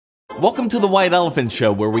Welcome to the White Elephant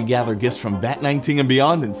Show, where we gather gifts from VAT19 and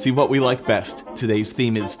beyond and see what we like best. Today's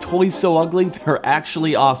theme is Toys So Ugly, They're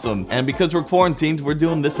Actually Awesome. And because we're quarantined, we're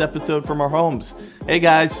doing this episode from our homes. Hey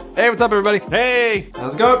guys. Hey, what's up everybody? Hey,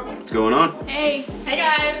 how's it going? What's going on? Hey. Hey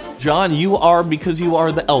guys. John, because you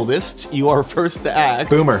are the eldest, you are first to act.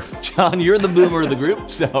 Boomer. John, you're the boomer of the group,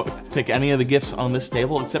 so pick any of the gifts on this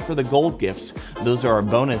table except for the gold gifts. Those are our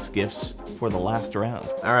bonus gifts for the last round.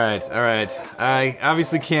 All right. I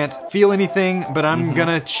obviously can't feel anything, but I'm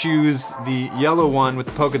gonna choose the yellow one with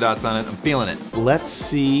the polka dots on it. I'm feeling it. Let's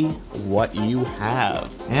see what you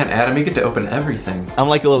have. Man, Adam, you get to open everything. I'm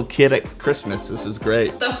like a little kid at Christmas. This is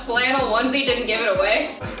great. The flannel onesie didn't give it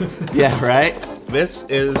away. Yeah, right? This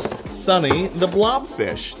is Sunny the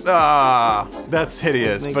blobfish. Ah, that's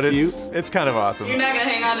hideous, Isn't it but cute? it's kind of awesome. You're not gonna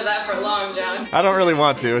hang on to that for long, John. I don't really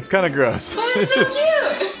want to. It's kind of gross. But it's so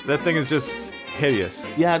cute. That thing is just hideous.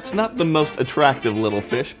 Yeah, it's not the most attractive little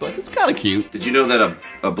fish, but it's kind of cute. Did you know that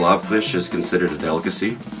a blobfish is considered a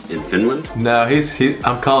delicacy in Finland? No,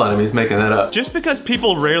 I'm calling him. He's making that up. Just because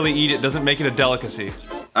people rarely eat it doesn't make it a delicacy.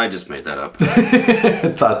 I just made that up.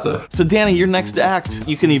 Thought so. So Danny, you're next to act.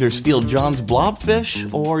 You can either steal John's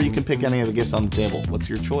blobfish, or you can pick any of the gifts on the table. What's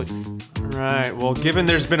your choice? Right, well, given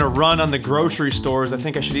there's been a run on the grocery stores, I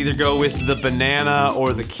think I should either go with the banana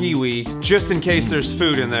or the kiwi, just in case there's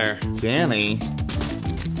food in there. Danny.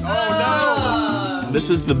 Oh no! This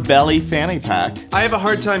is the belly fanny pack. I have a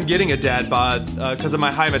hard time getting a dad bod because of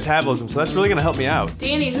my high metabolism, so that's really gonna help me out.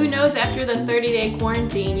 Danny, who knows, after the 30-day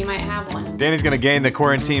quarantine, you might have one. Danny's gonna gain the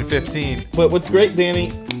quarantine 15. But what's great,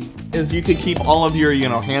 Danny, is you could keep all of your,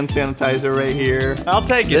 hand sanitizer right here. I'll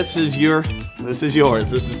take it. This is yours.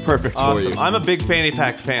 This is perfect for you. Awesome. I'm a big fanny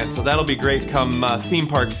pack fan, so that'll be great come theme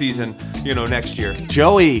park season, next year.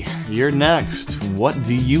 Joey, you're next. What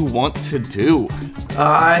do you want to do?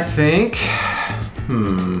 I think,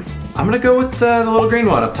 I'm gonna go with the little green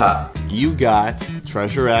one up top. You got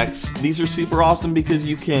Treasure X. These are super awesome because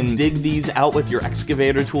you can dig these out with your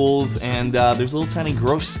excavator tools, and there's little tiny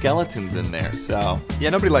gross skeletons in there, so.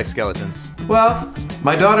 Yeah, nobody likes skeletons. Well,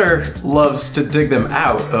 my daughter loves to dig them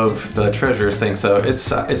out of the treasure thing, so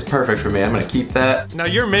it's perfect for me. I'm gonna keep that. Now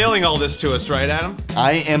you're mailing all this to us, right, Adam?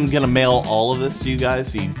 I am gonna mail all of this to you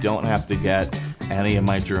guys so you don't have to get any of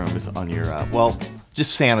my germs on your,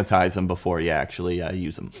 just sanitize them before you actually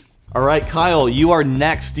use them. All right, Kyle, you are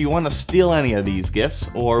next. Do you want to steal any of these gifts,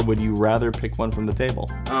 or would you rather pick one from the table?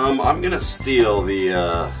 I'm gonna steal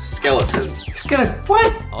the skeleton. He's gonna,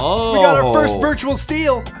 what? Oh. We got our first virtual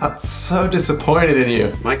steal. I'm so disappointed in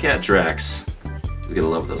you. My cat Drax is gonna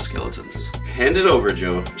love those skeletons. Hand it over,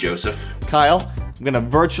 Joseph. Kyle, I'm gonna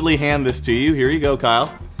virtually hand this to you. Here you go,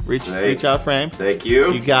 Kyle. Reach out frame. Thank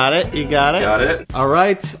you. You got it, Got it. All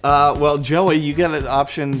right, well, Joey, you got an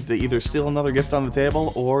option to either steal another gift on the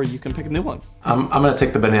table, or you can pick a new one. I'm gonna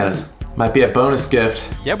take the bananas. Might be a bonus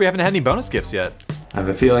gift. Yeah, we haven't had any bonus gifts yet. I have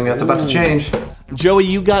a feeling that's about to change. Joey,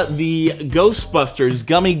 you got the Ghostbusters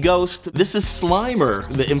Gummy Ghost. This is Slimer,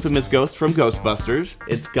 the infamous ghost from Ghostbusters.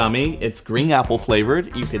 It's gummy, it's green apple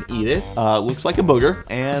flavored. You can eat it. Looks like a booger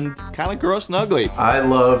and kind of gross and ugly. I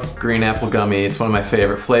love green apple gummy. It's one of my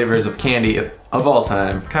favorite flavors of candy of all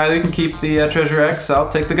time. Kyle, you can keep the Treasure X. I'll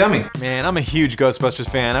take the gummy. Man, I'm a huge Ghostbusters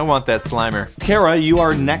fan. I want that Slimer. Kara, you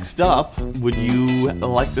are next up. Would you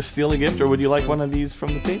like to steal a gift, or would you like one of these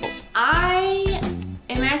from the table? I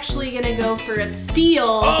am actually gonna go for a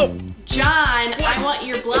steal. Oh! John, I want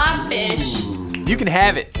your blobfish. You can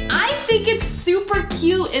have it. I think it's super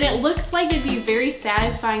cute, and it looks like it'd be very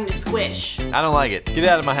satisfying to squish. I don't like it. Get it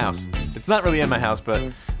out of my house. It's not really in my house,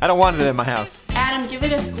 but I don't want it in my house. Adam, give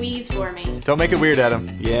it a squeeze for me. Don't make it weird,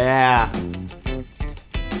 Adam. Yeah.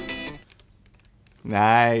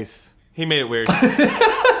 Nice. He made it weird.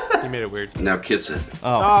 He made it weird. Now kiss it.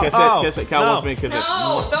 Oh, kiss it. Kyle wants me to kiss it.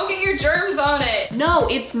 No, don't get your germs on it. No,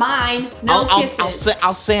 it's mine. No kisses.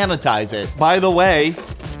 I'll sanitize it. By the way,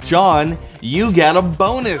 John, you get a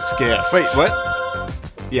bonus gift. Wait, what?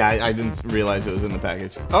 Yeah, I didn't realize it was in the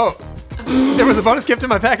package. Oh, there was a bonus gift in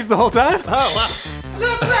my package the whole time? Oh, wow.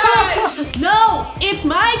 Surprise! No, it's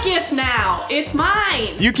my gift now. It's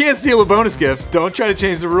mine. You can't steal a bonus gift. Don't try to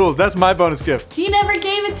change the rules. That's my bonus gift. He never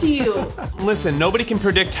gave it to you. Listen, nobody can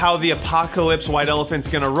predict how the apocalypse white elephant's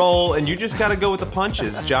gonna roll, and you just gotta go with the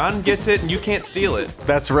punches. John gets it, and you can't steal it.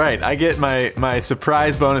 That's right. I get my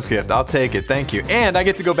surprise bonus gift. I'll take it. Thank you. And I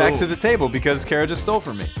get to go back to the table because Kara just stole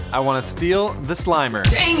from me. I want to steal the Slimer.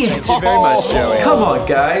 Dang it! Thank you very much, Joey. Come on,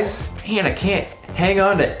 guys. Man, I can't hang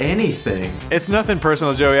on to anything. It's nothing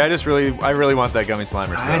personal, Joey. I really want that gummy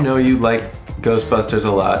Slimer. So. I know you like Ghostbusters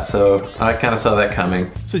a lot, so I kind of saw that coming.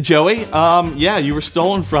 So Joey, yeah, you were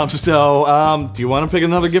stolen from, so do you want to pick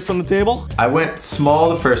another gift from the table? I went small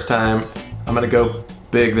the first time. I'm gonna go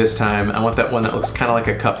big this time. I want that one that looks kind of like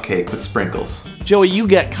a cupcake with sprinkles. Joey, you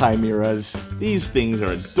get chimeras. These things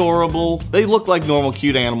are adorable. They look like normal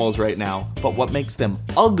cute animals right now, but what makes them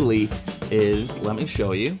ugly is, let me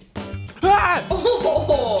show you. Ah!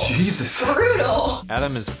 Oh, Jesus. brutal.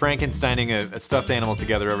 Adam is Frankensteining a stuffed animal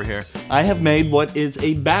together over here. I have made what is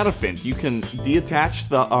a bat-a-fint. You can detach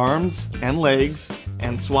the arms and legs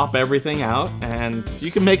and swap everything out, and you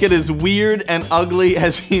can make it as weird and ugly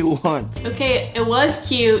as you want. Okay, it was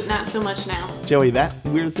cute, not so much now. Joey, that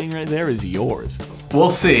weird thing right there is yours. We'll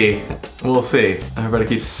see. We'll see. Everybody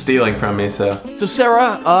keeps stealing from me, so. So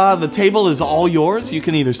Sarah, the table is all yours. You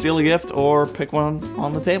can either steal a gift or pick one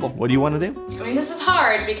on the table. What do you want to do? I mean, this is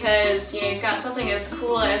hard because, you know, you've got something as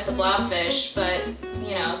cool as the blobfish, but,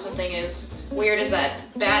 you know, something as weird as that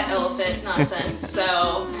bat elephant nonsense.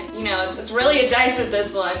 So, you know, it's really a dice with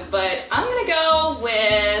this one, but I'm gonna go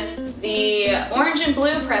with the orange and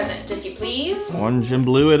blue present, if you please. Orange and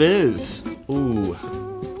blue it is. Ooh.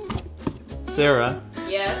 Sarah,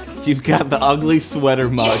 Yes. you've got the ugly sweater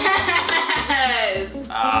mug. Yes!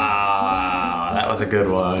 Ah, that was a good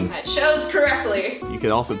one. I chose correctly. You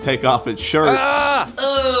could also take off its shirt. Ah!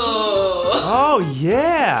 Oh. Oh,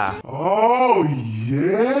 yeah. Oh,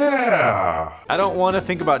 yeah! I don't want to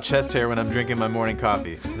think about chest hair when I'm drinking my morning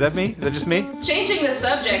coffee. Is that me? Is that just me? Changing the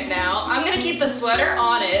subject now, I'm gonna keep the sweater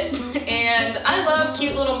on it, and I love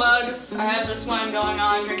cute little mugs. I have this one going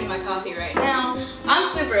on, drinking my coffee right now. I'm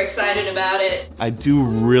super excited about it. I do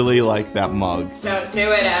really like that mug. Don't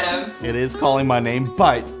do it, Adam. It is calling my name,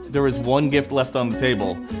 but there is one gift left on the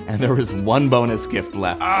table, and there is one bonus gift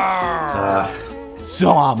left.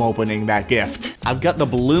 So I'm opening that gift. I've got the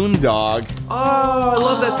balloon dog, Oh, I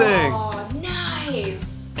love that thing. Oh,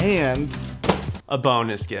 nice. and A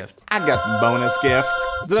bonus gift. I got the bonus gift.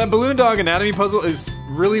 The balloon dog anatomy puzzle is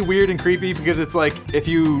really weird and creepy because it's like if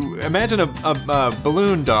you imagine a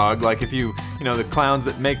balloon dog, like if you know, the clowns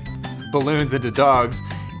that make balloons into dogs,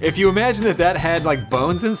 if you imagine that had like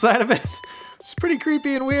bones inside of it, it's pretty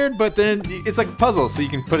creepy and weird, but then it's like a puzzle, so you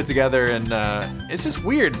can put it together, and it's just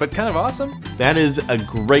weird, but kind of awesome. That is a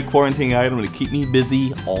great quarantine item to keep me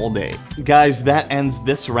busy all day. Guys, that ends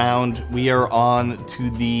this round. We are on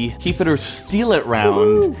to the keep it or steal it round.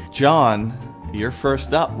 Woo-hoo. John, you're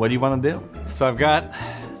first up. What do you want to do? So I've got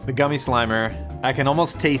the gummy Slimer. I can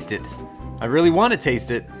almost taste it. I really want to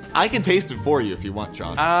taste it. I can taste it for you if you want,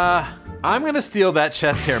 John. I'm gonna steal that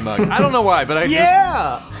chest hair mug. I don't know why, but I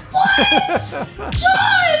What?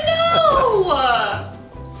 John, no!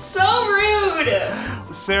 So rude.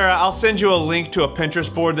 Sarah, I'll send you a link to a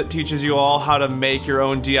Pinterest board that teaches you all how to make your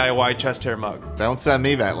own DIY chest hair mug. Don't send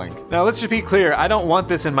me that link. Now let's just be clear, I don't want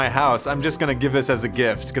this in my house. I'm just gonna give this as a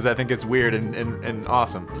gift because I think it's weird and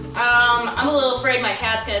awesome. I'm a little afraid my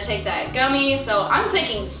cat's gonna take that gummy, so I'm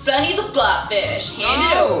taking Sunny the Blobfish. Hand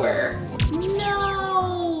it over.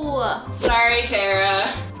 No! Sorry,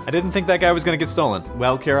 Kara. I didn't think that guy was gonna get stolen.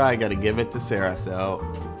 Well, Kara, I gotta give it to Sarah, so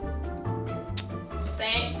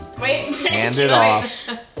Wait. hand it off.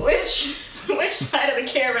 Which side of the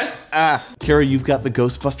camera? Kara, you've got the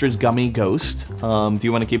Ghostbusters gummy ghost. Do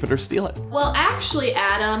you want to keep it or steal it? Well, actually,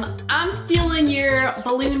 Adam, I'm stealing your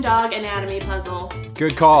balloon dog anatomy puzzle.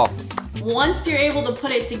 Good call. Once you're able to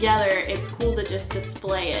put it together, it's cool to just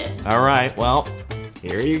display it. All right, well,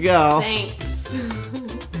 here you go. Thanks.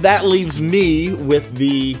 That leaves me with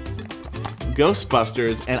the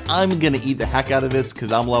Ghostbusters, and I'm gonna eat the heck out of this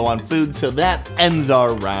because I'm low on food, so that ends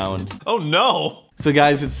our round. Oh no! So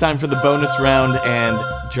guys, it's time for the bonus round, and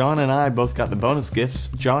John and I both got the bonus gifts.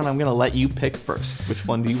 John, I'm gonna let you pick first. Which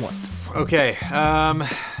one do you want? Okay, I'm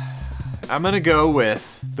gonna go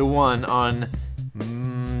with the one on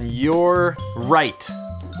your right.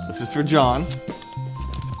 This is for John.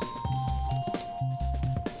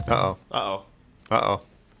 Uh-oh. Uh-oh. Uh-oh.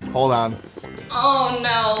 Hold on. Oh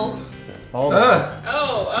no. Hold on.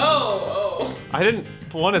 Oh. I didn't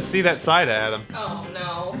want to see that side of Adam. Oh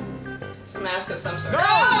no. It's a mask of some sort. Oh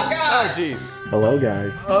god. Oh, jeez. Hello,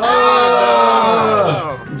 guys.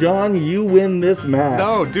 Oh! John, you win this match.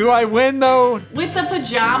 No, do I win, though? With the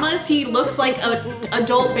pajamas, he looks like an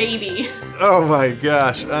adult baby. Oh my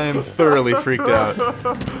gosh, I am thoroughly freaked out.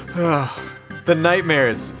 The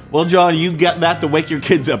nightmares. Well, John, you get that to wake your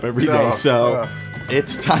kids up every day, Oh, so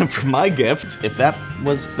it's time for my gift. If that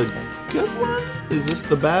was the good one, is this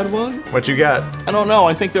the bad one? What you got? I don't know.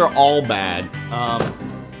 I think they're all bad.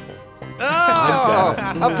 Oh,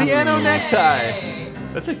 a piano necktie. Hey.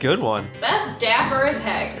 That's a good one. That's dapper as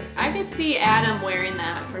heck. I could see Adam wearing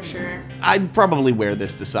that for sure. I'd probably wear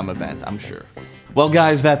this to some event, I'm sure. Well,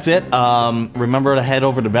 guys, that's it. Remember to head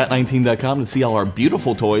over to bat19.com to see all our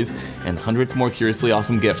beautiful toys and hundreds more curiously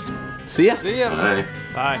awesome gifts. See ya. See ya. Bye.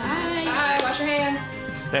 Bye. Bye, wash your hands.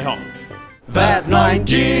 Stay home.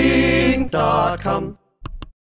 Bat19.com